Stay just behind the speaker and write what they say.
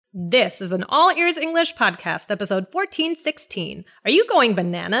This is an All Ears English podcast, episode 1416. Are you going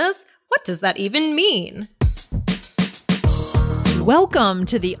bananas? What does that even mean? Welcome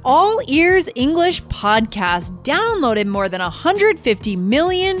to the All Ears English podcast, downloaded more than 150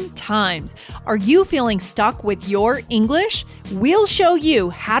 million times. Are you feeling stuck with your English? We'll show you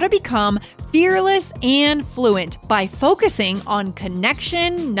how to become fearless and fluent by focusing on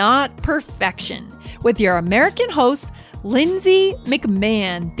connection, not perfection. With your American hosts, Lindsay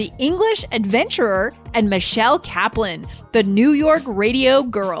McMahon, the English adventurer, and Michelle Kaplan, the New York radio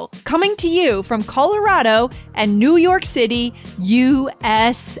girl, coming to you from Colorado and New York City,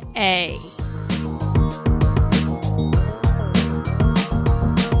 USA.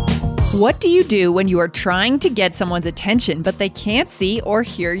 What do you do when you are trying to get someone's attention, but they can't see or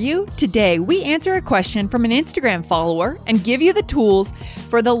hear you? Today, we answer a question from an Instagram follower and give you the tools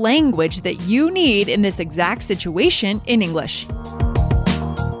for the language that you need in this exact situation in English.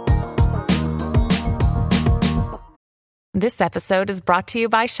 This episode is brought to you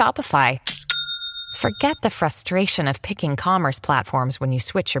by Shopify. Forget the frustration of picking commerce platforms when you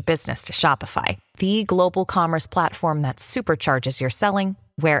switch your business to Shopify, the global commerce platform that supercharges your selling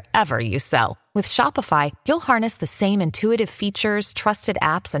wherever you sell. With Shopify, you'll harness the same intuitive features, trusted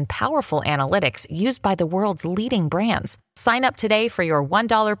apps, and powerful analytics used by the world's leading brands. Sign up today for your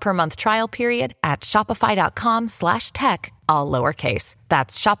 $1 per month trial period at shopify.com/tech, all lowercase.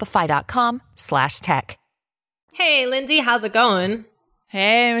 That's shopify.com/tech. Hey, Lindsay, how's it going?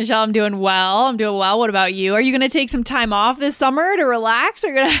 Hey, Michelle, I'm doing well. What about you? Are you going to take some time off this summer to relax? Or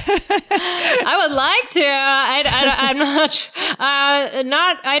I would like to. I'm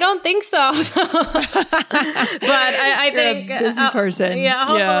not. I don't think so. But I think you're a busy person.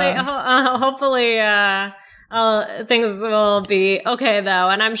 Yeah. Hopefully. Things will be okay though,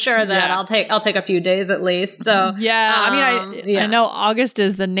 and I'm sure that I'll take a few days at least. So I know August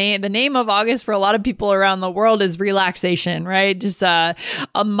is the name of August for a lot of people around the world is relaxation, right? Just a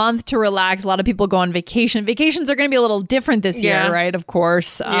month to relax. A lot of people go on vacation. Vacations are going to be a little different this year, right? Of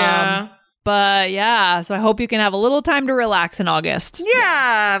course. But so I hope you can have a little time to relax in August.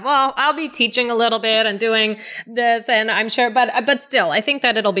 Yeah. Well, I'll be teaching a little bit and doing this, and I'm sure, but still, I think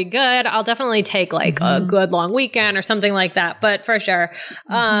that it'll be good. I'll definitely take like a good long weekend or something like that, but for sure.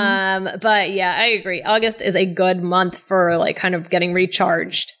 But yeah, I agree. August is a good month for like kind of getting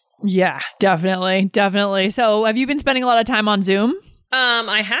recharged. Yeah, definitely. So have you been spending a lot of time on Zoom?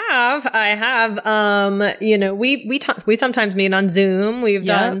 I have, we sometimes meet on Zoom. We've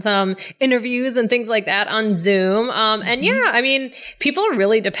done some interviews and things like that on Zoom. People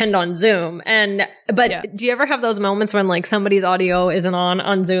really depend on Zoom. But do you ever have those moments when like somebody's audio isn't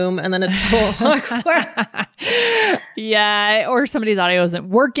on Zoom and then it's so awkward? Yeah. Or somebody's audio isn't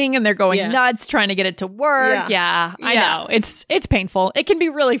working and they're going nuts trying to get it to work. Yeah. I know. It's painful. It can be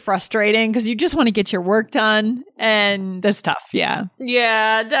really frustrating because you just want to get your work done and that's tough. Yeah.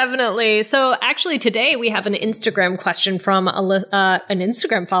 Yeah, definitely. So actually today we have an Instagram question from an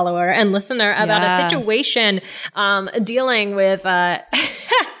Instagram follower and listener about a situation dealing with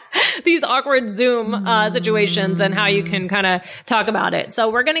these awkward Zoom situations and how you can kind of talk about it. So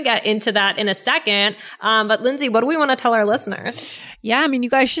we're going to get into that in a second. But Lindsay, what do we want to tell our listeners? Yeah, you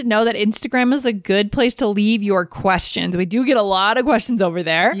guys should know that Instagram is a good place to leave your questions. We do get a lot of questions over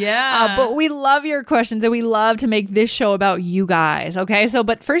there. Yeah. But we love your questions and we love to make this show about you guys. Okay.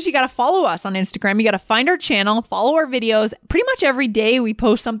 But first you got to follow us on Instagram. You got to find our channel, follow our videos. Pretty much every day we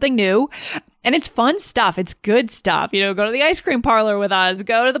post something new. And it's fun stuff. It's good stuff. Go to the ice cream parlor with us,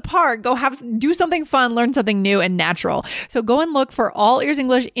 go to the park, do something fun, learn something new and natural. So go and look for All Ears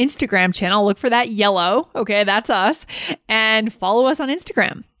English Instagram channel. Look for that yellow. Okay. That's us. And follow us on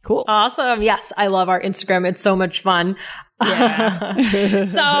Instagram. Cool. Awesome. Yes. I love our Instagram. It's so much fun. Yeah.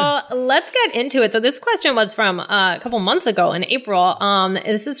 So let's get into it. So this question was from a couple months ago in April.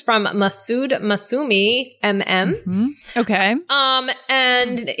 This is from Masood Masumi MM. Mm-hmm. Okay.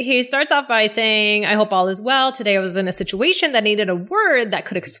 And he starts off by saying, I hope all is well. Today I was in a situation that needed a word that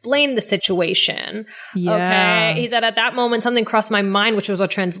could explain the situation. Yeah. Okay. He said, at that moment, something crossed my mind, which was a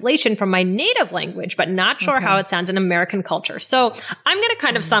translation from my native language, but not sure how it sounds in American culture. So I'm going to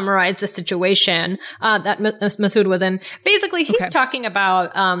kind of summarize the situation that Masood was in. Basically, he's talking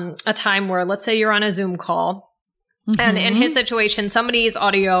about a time where, let's say you're on a Zoom call And in his situation, somebody's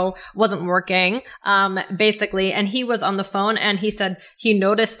audio wasn't working, basically, and he was on the phone and he said he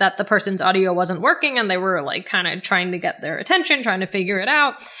noticed that the person's audio wasn't working and they were like kind of trying to get their attention, trying to figure it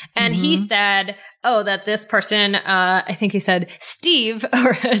out. And he said, that this person, I think he said Steve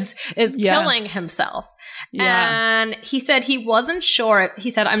is killing himself. Yeah. And he said he wasn't sure.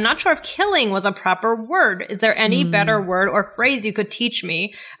 He said, I'm not sure if killing was a proper word. Is there any better word or phrase you could teach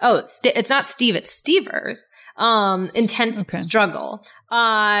me? It's not Steve, it's Stevers. Intense struggle.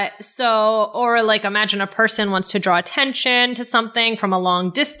 Or like imagine a person wants to draw attention to something from a long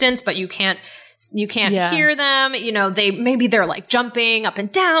distance, but you can't hear them. They're like jumping up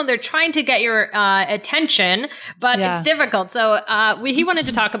and down. They're trying to get your attention, but it's difficult. So he wanted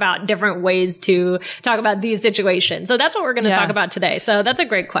to talk about different ways to talk about these situations. So that's what we're going to talk about today. So that's a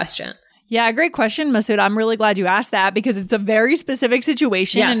great question. Yeah, great question, Masood. I'm really glad you asked that because it's a very specific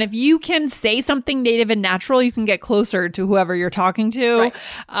situation. Yes. And if you can say something native and natural, you can get closer to whoever you're talking to.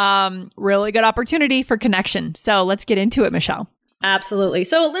 Right. Really good opportunity for connection. So let's get into it, Michelle. Absolutely.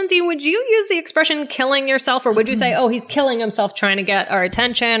 So, Lindsay, would you use the expression killing yourself, or would you say, he's killing himself trying to get our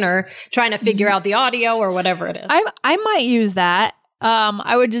attention or trying to figure out the audio or whatever it is? I might use that.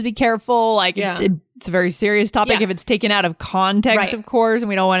 I would just be careful. Like it's a very serious topic if it's taken out of context, of course, and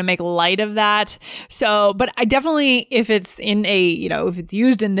we don't want to make light of that. So, but I definitely, if it's in if it's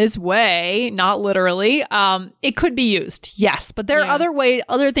used in this way, not literally, it could be used. Yes. But there are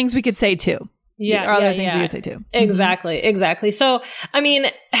other things we could say too. Yeah. There are other things you could say too. Exactly. So, I mean,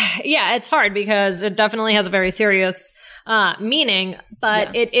 it's hard because it definitely has a very serious meaning,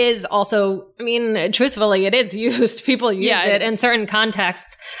 but it is also, I mean, truthfully, it is used. People use it in certain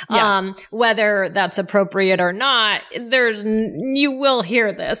contexts, whether that's appropriate or not. You will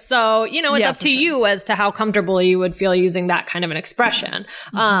hear this. So, it's up to you as to how comfortable you would feel using that kind of an expression.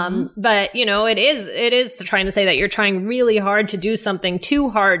 But, it is trying to say that you're trying really hard to do something too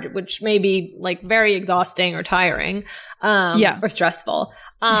hard, which may be like very exhausting or tiring, or stressful.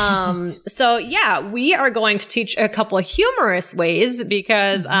 We are going to teach a couple of humorous ways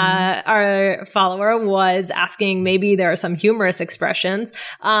because our follower was asking maybe there are some humorous expressions.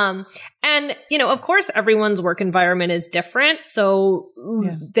 And, of course, everyone's work environment is different. So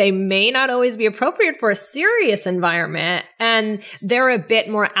they may not always be appropriate for a serious environment. And they're a bit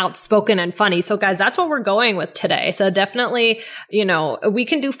more outspoken and funny. So, guys, that's what we're going with today. So definitely, we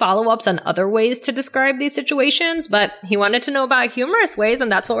can do follow-ups on other ways to describe these situations. But he wanted to know about humorous ways,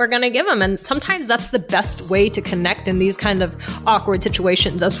 and that's what we're going to give him. And sometimes that's the best way to connect in these kind of awkward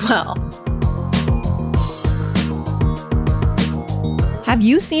situations as well. Have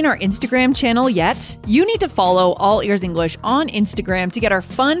you seen our Instagram channel yet? You need to follow All Ears English on Instagram to get our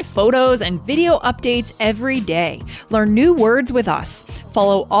fun photos and video updates every day. Learn new words with us.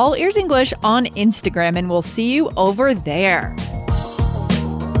 Follow All Ears English on Instagram and we'll see you over there.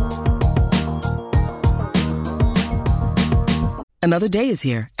 Another day is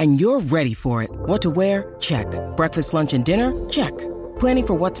here and you're ready for it. What to wear? Check. Breakfast, lunch, and dinner? Check. Planning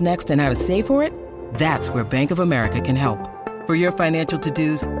for what's next and how to save for it? That's where Bank of America can help. For your financial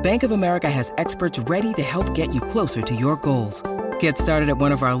to-dos, Bank of America has experts ready to help get you closer to your goals. Get started at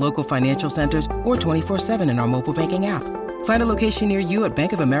one of our local financial centers or 24/7 in our mobile banking app. Find a location near you at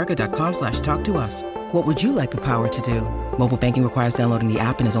bankofamerica.com/talktous. What would you like the power to do? Mobile banking requires downloading the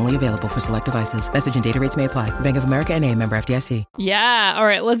app and is only available for select devices. Message and data rates may apply. Bank of America NA, member FDIC. Yeah. All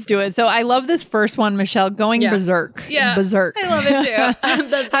right, let's do it. So I love this first one, Michelle, going berserk. Yeah. Berserk. I love it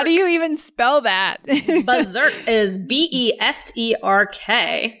too. How do you even spell that? Berserk is BESERK.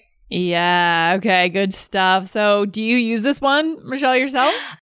 Yeah. Okay. Good stuff. So do you use this one, Michelle, yourself?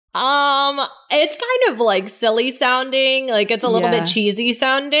 It's kind of like silly sounding, like it's a little bit cheesy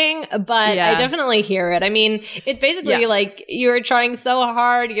sounding, but I definitely hear it. I mean, it's basically like you're trying so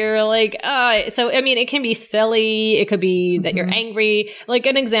hard, you're like, so I mean, it can be silly, it could be that you're angry. Like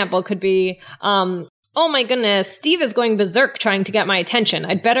an example could be, oh my goodness, Steve is going berserk trying to get my attention.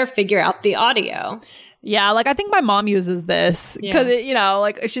 I'd better figure out the audio. Yeah, like I think my mom uses this because,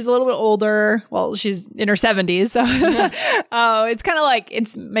 like she's a little bit older. Well, she's in her 70s. So it's kind of like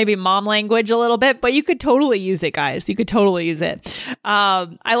it's maybe mom language a little bit, but you could totally use it, guys. You could totally use it.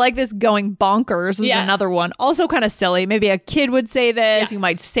 I like this going bonkers is another one. Also kind of silly. Maybe a kid would say this. Yeah. You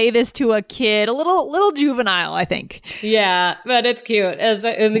might say this to a kid. A little juvenile, I think. Yeah, but it's cute.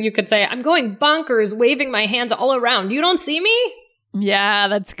 And you could say, I'm going bonkers, waving my hands all around. You don't see me? Yeah,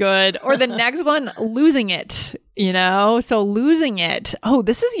 that's good. Or the next one, losing it, So losing it. Oh,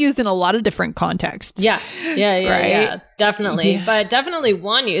 this is used in a lot of different contexts. Yeah, definitely. Yeah. But definitely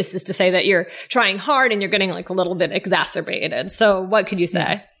one use is to say that you're trying hard and you're getting like a little bit exacerbated. So what could you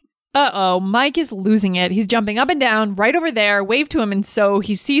say? Uh-oh, Mike is losing it. He's jumping up and down right over there. Wave to him, and so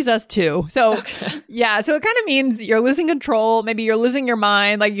he sees us too. So, yeah, so it kind of means you're losing control. Maybe you're losing your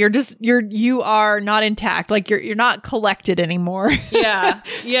mind. Like you are not intact. Like you're not collected anymore. Yeah.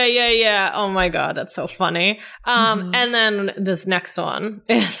 Oh my God, that's so funny. And then this next one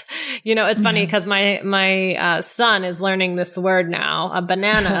is, it's funny because my son is learning this word now,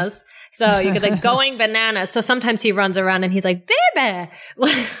 bananas. So you could like going bananas. So sometimes he runs around and he's like, baby.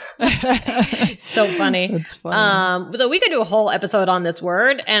 So funny. That's funny. So we could do a whole episode on this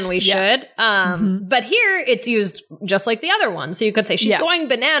word, and we should. But here it's used just like the other one. So you could say she's going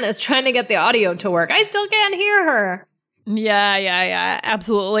bananas trying to get the audio to work. I still can't hear her. Yeah,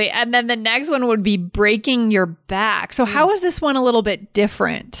 absolutely. And then the next one would be breaking your back. So how is this one a little bit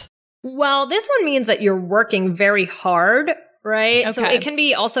different? Well, this one means that you're working very hard. Right. Okay. So it can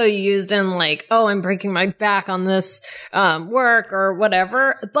be also used in like, oh, I'm breaking my back on this work or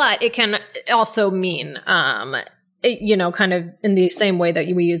whatever. But it can also mean, kind of in the same way that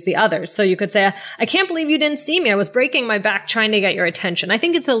we use the others. So you could say, I can't believe you didn't see me. I was breaking my back trying to get your attention. I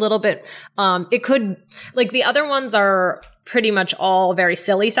think it's a little bit, it could, like the other ones are pretty much all very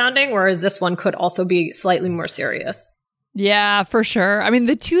silly sounding, whereas this one could also be slightly more serious. Yeah, for sure. I mean,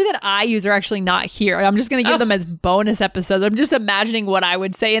 the two that I use are actually not here. I'm just going to give them as bonus episodes. I'm just imagining what I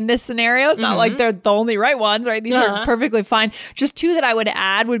would say in this scenario. It's not like they're the only right ones, right? These are perfectly fine. Just two that I would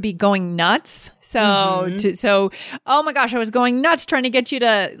add would be going nuts. So, oh my gosh, I was going nuts trying to get you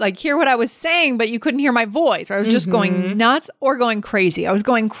to like hear what I was saying, but you couldn't hear my voice. Or I was just going nuts or going crazy. I was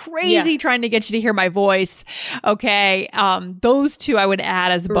going crazy trying to get you to hear my voice. Okay. Those two I would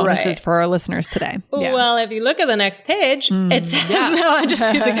add as bonuses for our listeners today. Yeah. Well, if you look at the next page, it says, no, I'm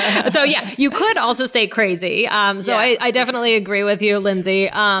just using. So yeah, you could also say crazy. I definitely agree with you, Lindsay.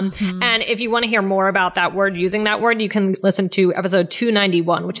 And if you want to hear more about that word, using that word, you can listen to episode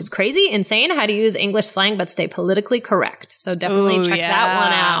 291, which is crazy, insane, how to use English slang but stay politically correct. So definitely check that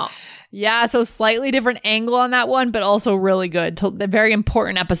one out. Yeah, so slightly different angle on that one, but also really good. The very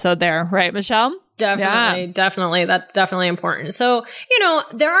important episode there, right, Michelle? Definitely. That's definitely important. So,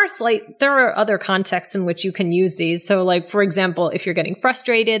 there are other contexts in which you can use these. So like, for example, if you're getting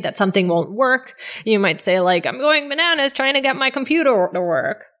frustrated that something won't work, you might say like, I'm going bananas trying to get my computer to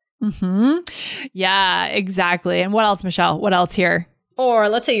work. Yeah, exactly. And what else, Michelle? What else here? Or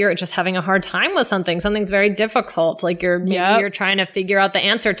let's say you're just having a hard time with something. Something's very difficult. Like you're trying to figure out the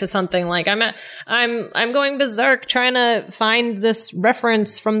answer to something. Like I'm going berserk trying to find this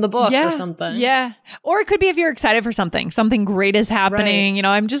reference from the book or something. Yeah. Or it could be if you're excited for something great is happening. Right.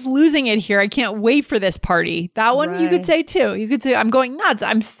 I'm just losing it here. I can't wait for this party. That one you could say too. You could say, I'm going nuts.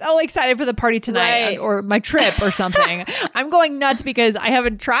 I'm so excited for the party tonight or my trip or something. I'm going nuts because I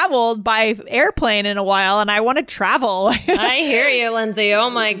haven't traveled by airplane in a while and I want to travel. I hear you, Lindsay. Oh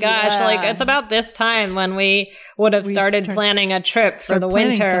my gosh. Yeah. Like it's about this time when we would have started planning a trip for the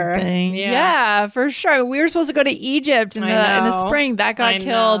winter. Yeah, for sure. We were supposed to go to Egypt in the spring. That got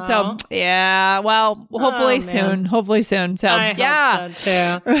killed. So yeah, well, hopefully soon. Hopefully soon. So I hope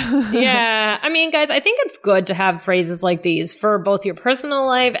so too. Yeah. I mean, guys, I think it's good to have phrases like these for both your personal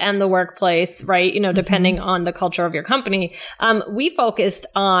life and the workplace, right? Depending on the culture of your company. We focused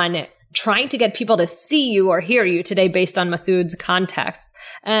on trying to get people to see you or hear you today based on Masood's context.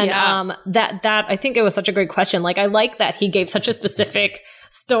 And that I think it was such a great question. Like I like that he gave such a specific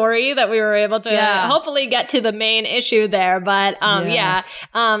story that we were able to hopefully get to the main issue there. But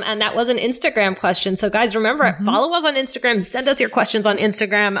and that was an Instagram question. So guys, remember, follow us on Instagram, send us your questions on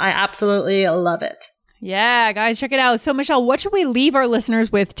Instagram. I absolutely love it. Yeah, guys, check it out. So Michelle, what should we leave our listeners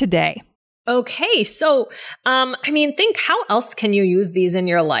with today? Okay. So, think how else can you use these in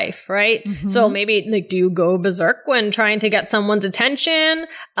your life, right? So maybe like, do you go berserk when trying to get someone's attention?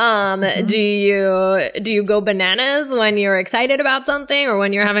 Do you go bananas when you're excited about something or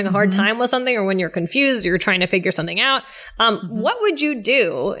when you're having a hard time with something or when you're confused, you're trying to figure something out? What would you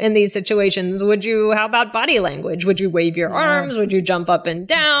do in these situations? How about body language? Would you wave your arms? Would you jump up and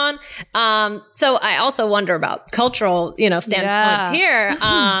down? So I also wonder about cultural, standpoints here.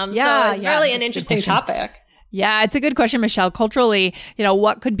 So it's really an interesting topic. Yeah, it's a good question, Michelle. Culturally,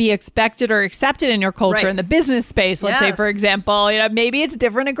 what could be expected or accepted in your culture in the business space? Let's say, for example, maybe it's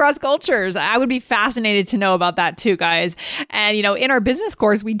different across cultures. I would be fascinated to know about that too, guys. And, in our business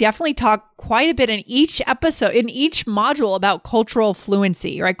course, we definitely talk quite a bit in each episode, in each module about cultural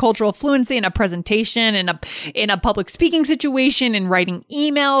fluency, right? Cultural fluency in a presentation, in a public speaking situation, in writing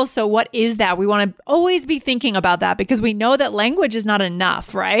emails. So what is that? We want to always be thinking about that because we know that language is not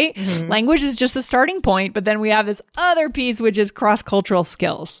enough, right? Language is just the starting point, but then we have this other piece, which is cross-cultural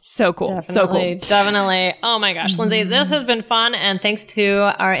skills. So cool. Definitely, so cool. Definitely. Oh my gosh, Lindsay, this has been fun. And thanks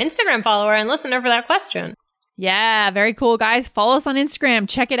to our Instagram follower and listener for that question. Yeah, very cool, guys. Follow us on Instagram.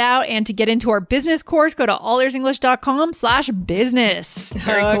 Check it out. And to get into our business course, go to allearsenglish.com/business.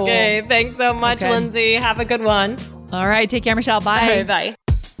 Very cool. Okay. Thanks so much, Lindsay. Have a good one. All right. Take care, Michelle. Bye. Bye.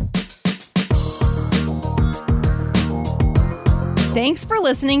 Thanks for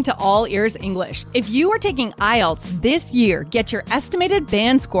listening to All Ears English. If you are taking IELTS this year, get your estimated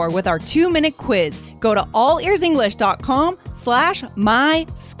band score with our 2-minute quiz. Go to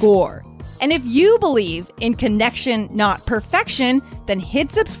allearsenglish.com/myscore. And if you believe in connection, not perfection, then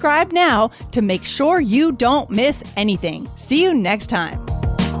hit subscribe now to make sure you don't miss anything. See you next time.